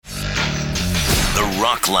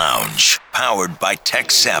Rock Lounge, powered by Tek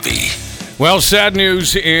Savvy. Well, sad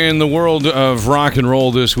news in the world of rock and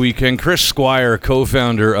roll this weekend. Chris Squire,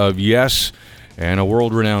 co-founder of Yes and a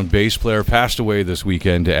world-renowned bass player, passed away this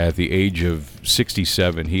weekend at the age of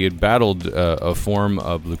 67. He had battled a form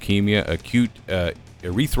of leukemia, acute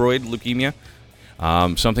erythroid leukemia,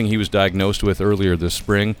 something he was diagnosed with earlier this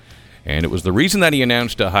spring. And it was the reason that he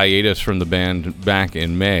announced a hiatus from the band back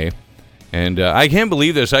in May. And I can't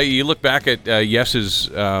believe this. You look back at Yes's,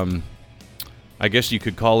 I guess you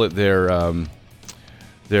could call it their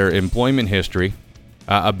employment history.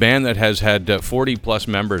 A band that has had 40-plus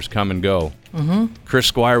members come and go. Mm-hmm. Chris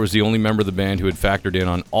Squire was the only member of the band who had factored in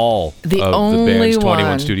on all of the band's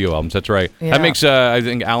 21 studio albums. That's right. Yeah. That makes, I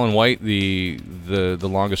think, Alan White the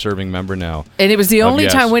longest-serving member now. And it was the only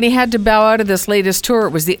time when he had to bow out of this latest tour.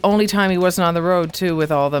 It was the only time he wasn't on the road, too,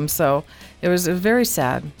 with all of them. So it was very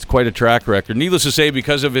sad. It's quite a track record. Needless to say,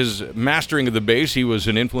 because of his mastering of the bass, he was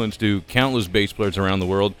an influence to countless bass players around the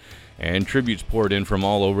world. And tributes poured in from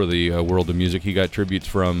all over the world of music. He got tributes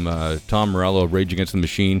from Tom Morello of Rage Against the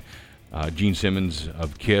Machine, Gene Simmons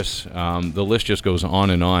of Kiss. The list just goes on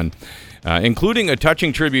and on, including a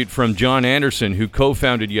touching tribute from John Anderson, who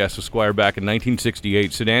co-founded Yes with Squire back in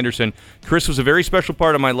 1968. Said Anderson, "Chris was a very special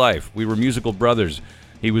part of my life. We were musical brothers.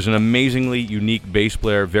 He was an amazingly unique bass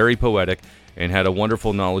player, very poetic, and had a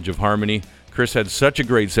wonderful knowledge of harmony. Chris had such a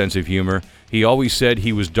great sense of humor. He always said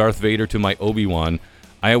he was Darth Vader to my Obi-Wan.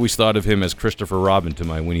 I always thought of him as Christopher Robin to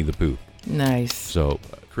my Winnie the Pooh." Nice. So,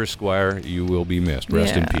 Chris Squire, you will be missed.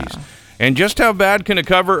 Rest in peace. And just how bad can a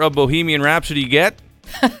cover of Bohemian Rhapsody get?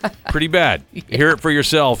 Pretty bad. Hear it for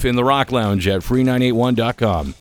yourself in the Rock Lounge at free981.com.